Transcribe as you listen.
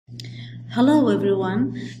Hello everyone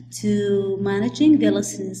to managing the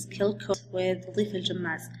listening skill course with ضيف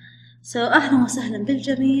الجماز. أهلا وسهلا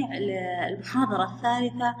بالجميع للمحاضرة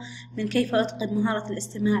الثالثة من كيف أتقن مهارة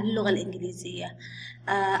الاستماع للغة الإنجليزية.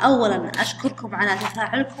 أولا أشكركم على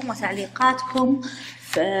تفاعلكم وتعليقاتكم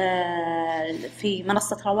في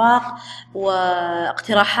منصة رواق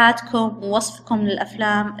واقتراحاتكم ووصفكم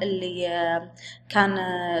للأفلام اللي كان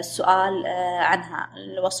السؤال عنها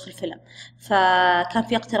وصف الفيلم، فكان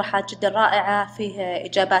في اقتراحات جدا رائعة، فيه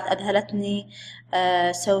إجابات أذهلتني.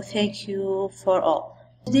 So thank you for all.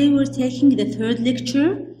 Today we're taking the third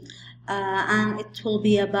lecture and it will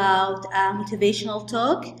be about a motivational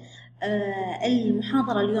talk.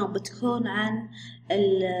 المحاضرة اليوم بتكون عن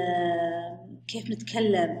كيف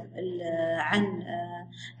نتكلم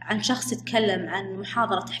عن شخص يتكلم عن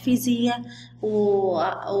محاضرة تحفيزية،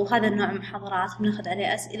 وهذا النوع من المحاضرات بناخذ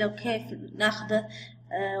عليه أسئلة وكيف ناخذه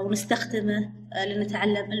ونستخدمه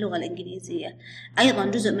لنتعلم اللغة الإنجليزية. أيضا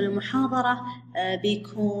جزء من المحاضرة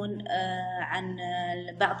بيكون عن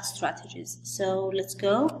بعض strategies. So let's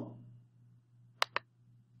go.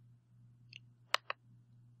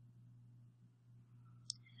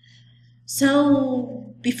 So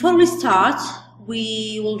before we start, we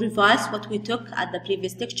will revise what we took at the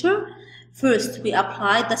previous lecture. First, we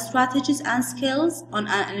applied the strategies and skills on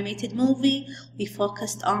an animated movie. We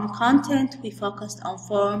focused on content. We focused on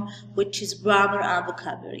form, which is grammar and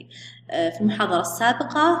vocabulary. في المحاضرة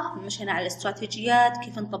السابقة مشينا على الاستراتيجيات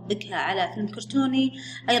كيف نطبقها على فيلم كرتوني.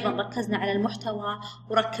 أيضا ركزنا على المحتوى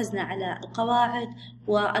وركزنا على القواعد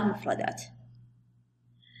والمفردات.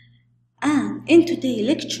 And in today's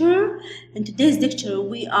lecture,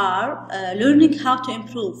 we are learning how to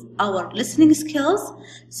improve our listening skills.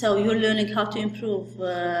 So you're learning how to improve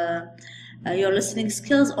your listening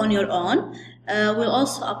skills on your own. We'll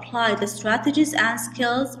also apply the strategies and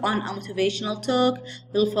skills on a motivational talk.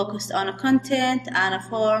 We'll focus on a content and a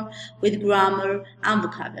form with grammar and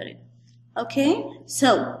vocabulary. Okay, so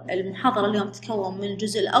المحاضرة اليوم تتكون من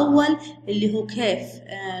الجزء الأول اللي هو كيف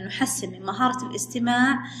نحسن من مهارة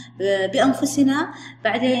الاستماع بأنفسنا.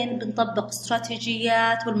 بعدين بنطبق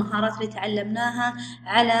استراتيجيات والمهارات اللي تعلمناها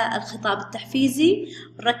على الخطاب التحفيزي،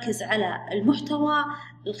 نركز على المحتوى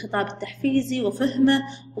الخطاب التحفيزي وفهمه،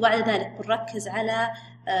 وبعد ذلك بنركز على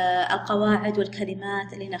القواعد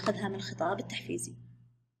والكلمات اللي ناخذها من الخطاب التحفيزي.